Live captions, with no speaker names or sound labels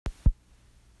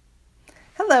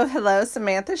Hello,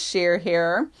 Samantha Shear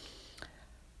here,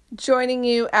 joining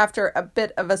you after a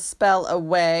bit of a spell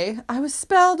away. I was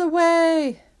spelled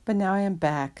away, but now I am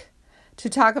back to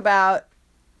talk about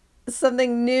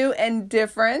something new and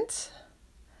different,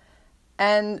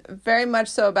 and very much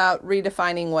so about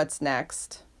redefining what's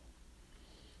next.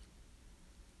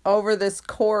 Over this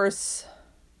course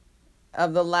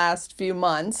of the last few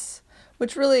months,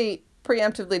 which really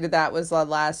preemptively to that was the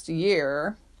last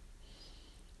year,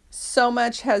 so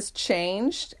much has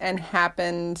changed and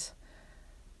happened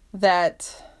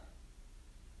that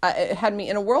it had me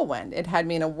in a whirlwind. It had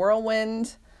me in a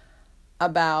whirlwind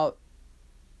about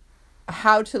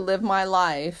how to live my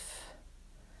life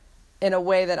in a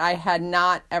way that I had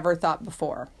not ever thought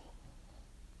before.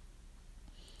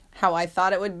 How I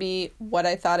thought it would be, what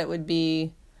I thought it would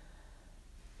be,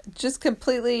 just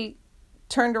completely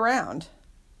turned around.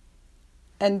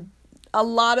 And a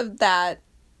lot of that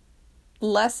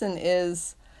lesson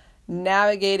is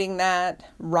navigating that,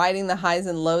 riding the highs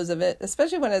and lows of it,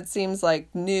 especially when it seems like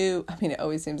new. It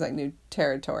always seems like new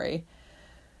territory.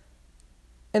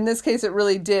 In this case, it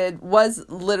really was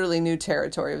literally new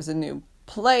territory. It was a new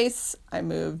place. I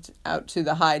moved out to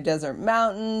the high desert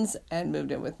mountains and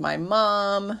moved in with my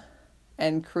mom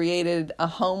and created a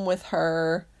home with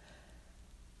her.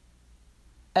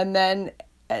 And then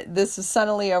this is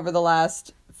suddenly over the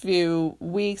last few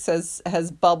weeks has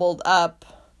bubbled up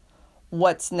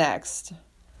what's next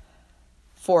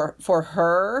for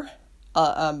her.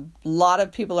 A lot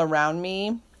of people around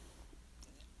me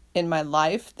in my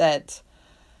life that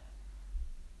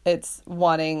it's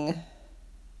wanting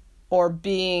or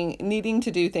needing to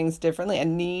do things differently, a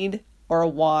need or a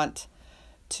want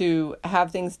to have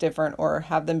things different or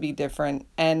have them be different,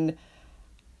 and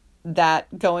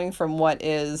that going from what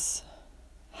is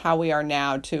how we are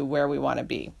now to where we want to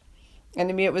be. And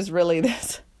to me, it was really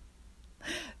this,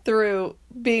 through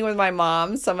being with my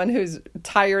mom, someone who's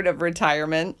tired of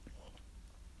retirement,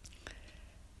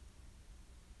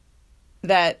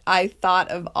 that I thought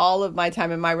of all of my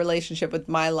time in my relationship with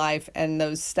my life and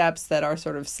those steps that are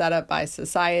sort of set up by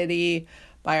society,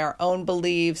 by our own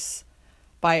beliefs,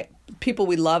 by people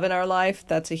we love in our life.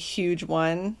 That's a huge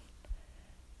one.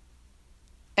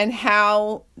 And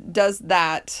how does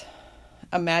that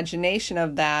imagination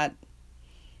of that,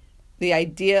 the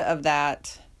idea of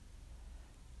that,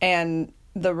 and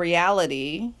the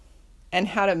reality, and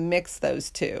how to mix those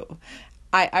two.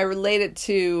 I relate it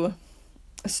to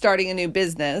starting a new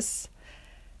business,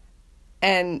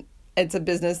 and it's a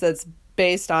business that's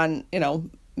based on,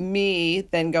 me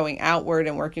then going outward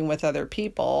and working with other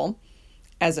people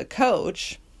as a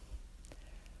coach,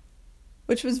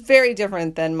 which was very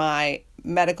different than my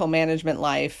medical management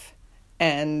life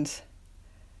and,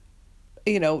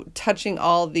 touching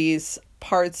all these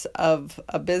parts of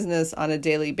a business on a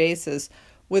daily basis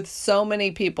with so many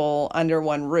people under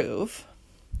one roof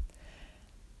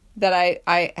that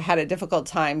I had a difficult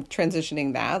time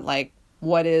transitioning that. Like,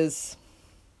 what is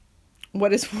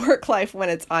work life when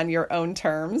it's on your own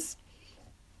terms?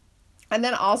 And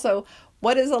then also,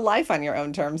 what is a life on your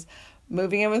own terms?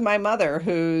 Moving in with my mother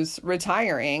who's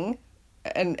retiring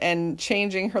and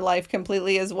changing her life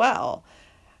completely as well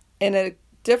in a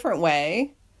different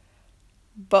way.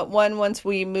 But once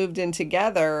we moved in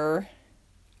together,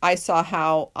 I saw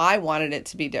how I wanted it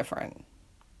to be different.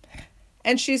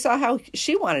 And she saw how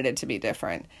she wanted it to be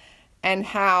different. And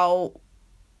how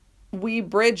we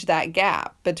bridge that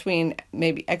gap between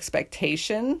maybe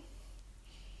expectation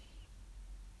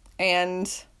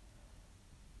and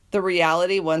the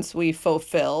reality once we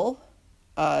fulfill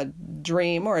a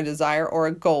dream or a desire or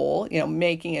a goal,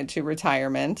 making it to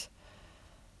retirement.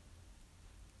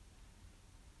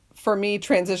 For me,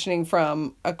 transitioning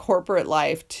from a corporate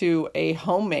life to a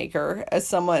homemaker, as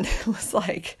someone who was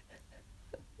like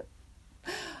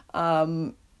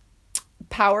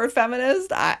power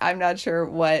feminist, I'm not sure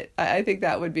what, I think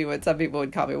that would be what some people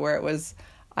would call me, where it was,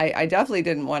 I definitely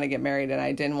didn't want to get married, and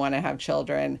I didn't want to have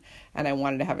children, and I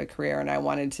wanted to have a career, and I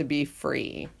wanted to be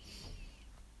free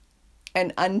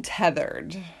and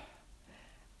untethered.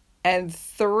 And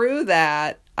through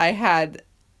that, I had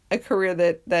a career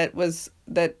that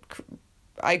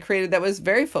I created that was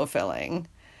very fulfilling.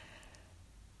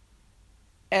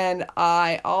 And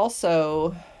I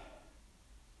also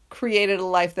created a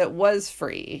life that was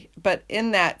free. But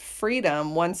in that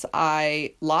freedom, once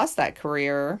I lost that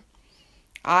career,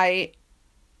 I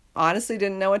honestly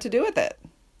didn't know what to do with it.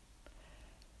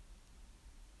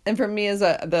 And for me as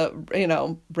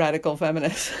the radical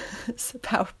feminist,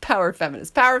 power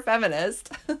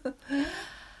feminist,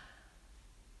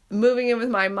 moving in with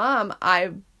my mom,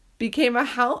 I became a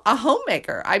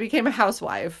homemaker. I became a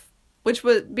housewife. which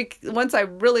was once I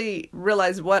really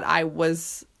realized what I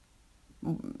was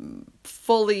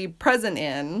fully present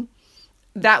in,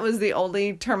 that was the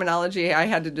only terminology I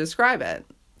had to describe it.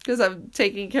 Because I'm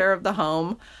taking care of the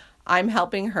home, I'm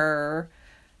helping her.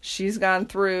 She's gone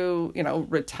through,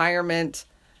 retirement,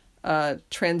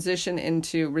 transition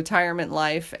into retirement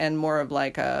life, and more of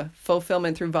like a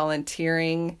fulfillment through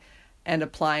volunteering and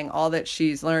applying all that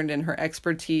she's learned in her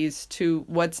expertise to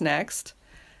what's next.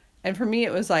 And for me,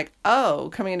 it was like,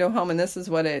 coming into a home, and this is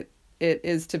what it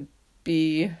is to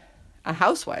be a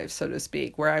housewife, so to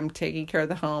speak, where I'm taking care of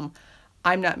the home.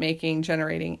 I'm not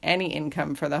generating any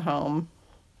income for the home.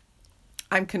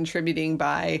 I'm contributing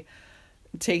by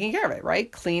taking care of it, right?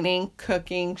 Cleaning,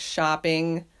 cooking,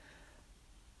 shopping.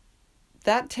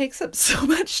 That takes up so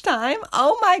much time.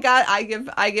 Oh my God.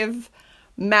 I give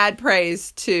mad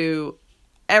praise to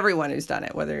everyone who's done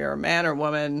it, whether you're a man or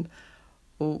woman.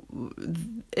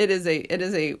 It is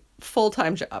a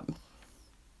full-time job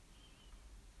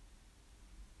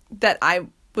that I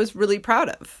was really proud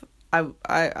of.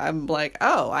 I'm like,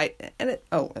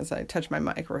 as I touch my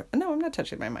microphone. No, I'm not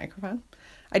touching my microphone.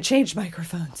 I changed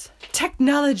microphones.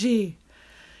 Technology.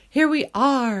 Here we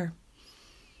are.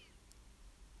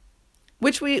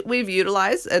 Which we've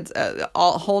utilized. It's a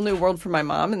whole new world for my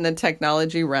mom in the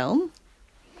technology realm.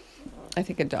 I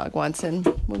think a dog wants in.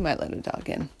 We might let a dog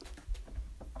in.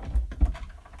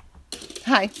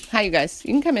 Hi, you guys.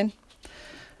 You can come in.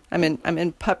 I'm in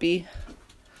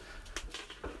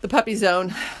the puppy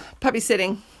zone, puppy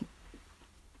sitting,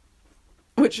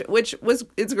 which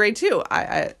it's great too.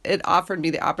 It offered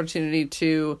me the opportunity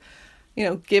to,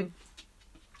 give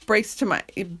breaks to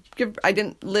I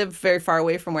didn't live very far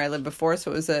away from where I lived before.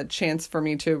 So it was a chance for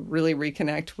me to really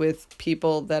reconnect with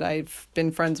people that I've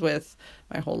been friends with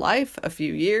my whole life, a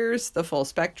few years, the full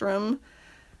spectrum.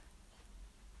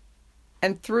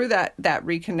 And through that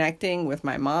reconnecting with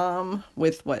my mom,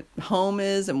 with what home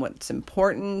is and what's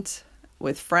important,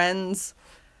 with friends,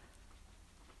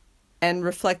 and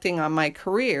reflecting on my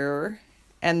career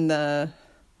and the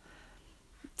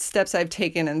steps I've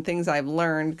taken and things I've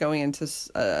learned, going into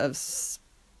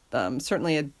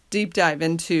certainly a deep dive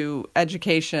into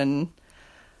education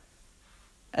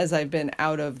as I've been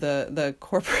out of the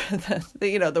corporate,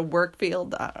 the work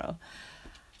field. I don't know.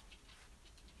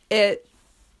 It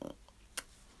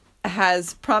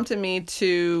has prompted me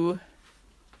to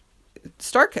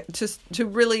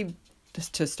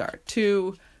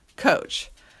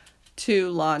coach, to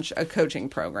launch a coaching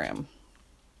program.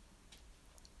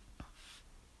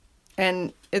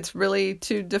 And it's really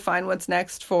to define what's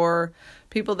next for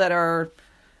people that are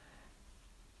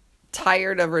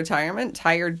tired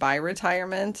by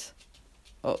retirement,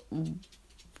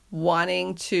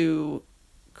 wanting to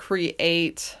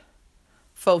create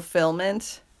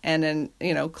fulfillment and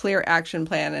clear action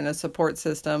plan and a support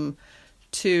system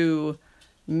to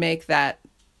make that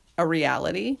a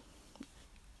reality.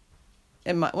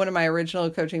 In one of my original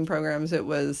coaching programs, it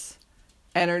was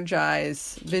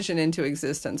Energize Vision into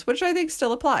Existence, which I think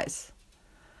still applies.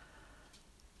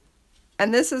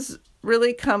 And this has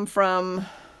really come from,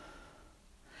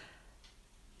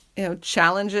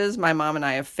 challenges my mom and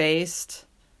I have faced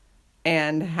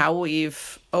and how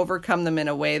we've overcome them in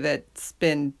a way that's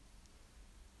been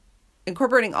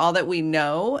incorporating all that we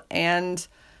know and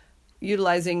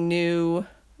utilizing new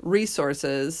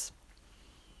resources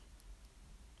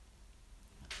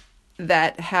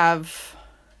that have,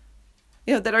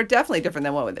 that are definitely different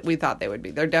than what we thought they would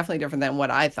be. They're definitely different than what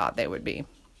I thought they would be.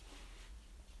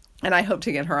 And I hope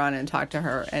to get her on and talk to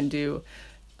her and do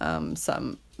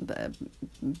some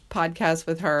podcasts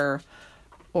with her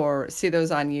or see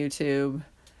those on YouTube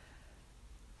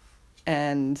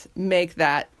and make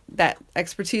that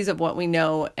expertise of what we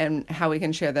know and how we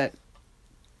can share that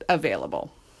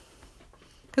available.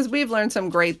 Because we've learned some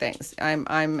great things.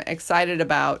 I'm excited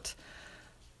about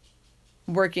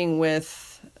working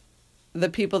with the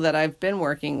people that I've been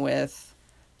working with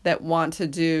that want to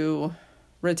do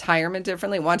retirement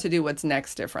differently, want to do what's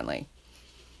next differently.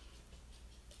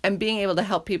 And being able to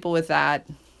help people with that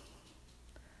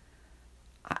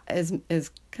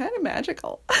is kind of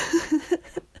magical.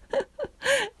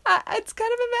 It's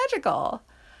kind of magical.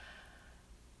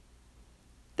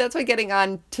 That's why getting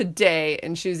on today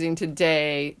and choosing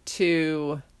today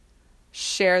to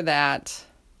share that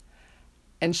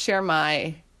and share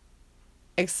my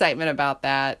excitement about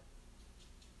that,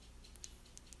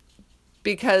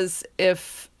 because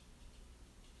if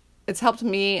it's helped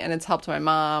me and it's helped my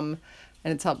mom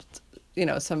and it's helped,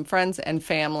 some friends and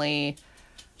family,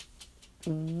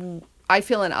 I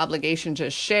feel an obligation to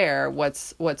share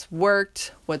what's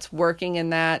worked, what's working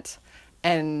in that,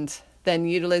 and then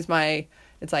utilize my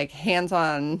it's like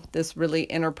hands-on, this really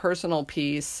interpersonal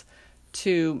piece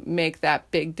to make that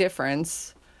big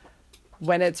difference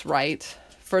when it's right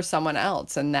for someone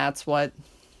else. And that's what,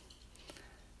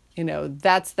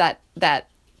 that's that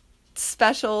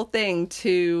special thing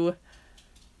to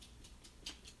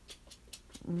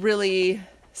really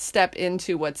step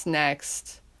into what's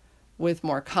next with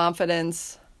more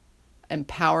confidence,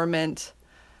 empowerment,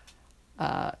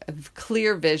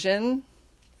 clear vision,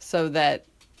 so that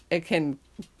it can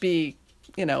be,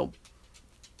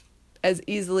 as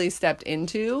easily stepped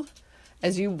into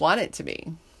as you want it to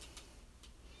be.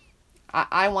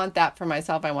 I want that for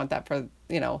myself. I want that for,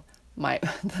 my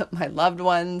loved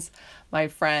ones, my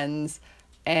friends,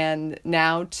 and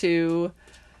now to,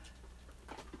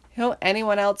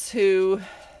 anyone else who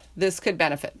this could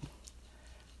benefit.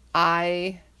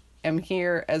 I am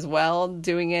here as well,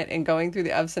 doing it and going through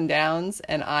the ups and downs,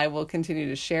 and I will continue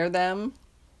to share them.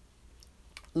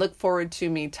 Look forward to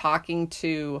me talking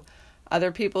to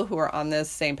other people who are on this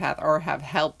same path or have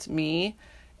helped me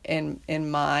in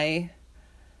my,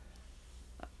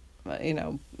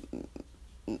 I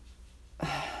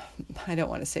don't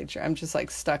want to say journey. I'm just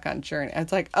like stuck on journey.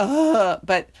 It's like,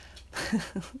 but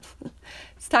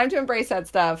it's time to embrace that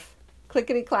stuff.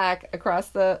 Clickety clack across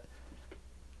the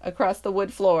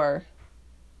wood floor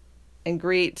and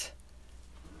greet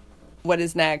what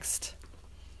is next.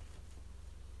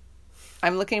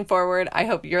 I'm looking forward. I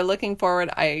hope you're looking forward.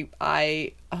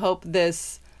 I hope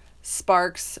this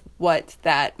sparks what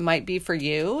that might be for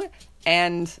you,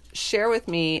 and share with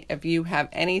me if you have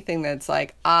anything that's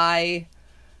like, why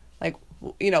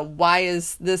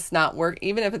is this not work?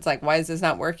 Even if it's like, why is this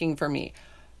not working for me?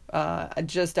 I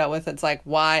just dealt with, it's like,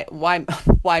 why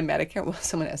Medicare? Well,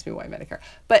 someone asked me why Medicare,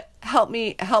 but help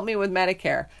me with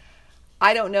Medicare.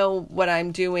 I don't know what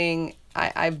I'm doing.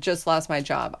 I've just lost my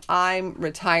job. I'm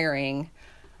retiring,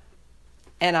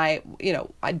 and I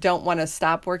don't want to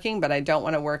stop working, but I don't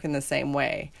want to work in the same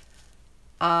way.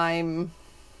 I've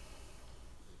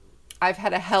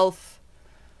had a health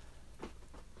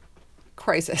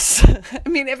crisis. I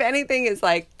mean, if anything is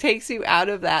like takes you out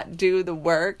of that, do the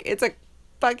work, it's a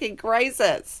fucking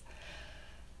crisis.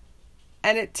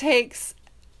 And it takes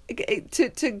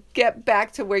to get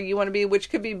back to where you want to be, which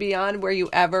could be beyond where you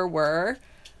ever were.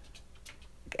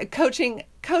 Coaching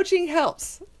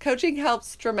helps. Coaching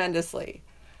helps tremendously.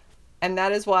 And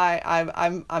that is why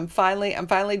I'm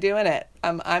finally doing it.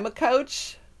 I'm a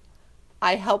coach.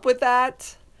 I help with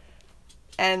that.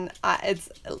 And it's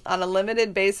on a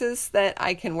limited basis that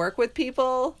I can work with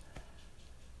people.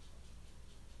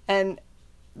 And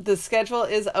the schedule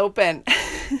is open.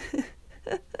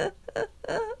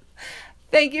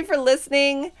 Thank you for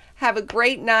listening. Have a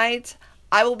great night.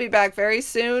 I will be back very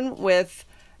soon with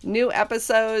new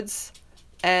episodes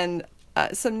and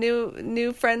some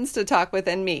new friends to talk with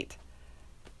and meet.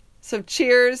 So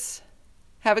cheers.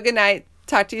 Have a good night.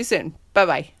 Talk to you soon.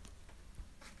 Bye-bye.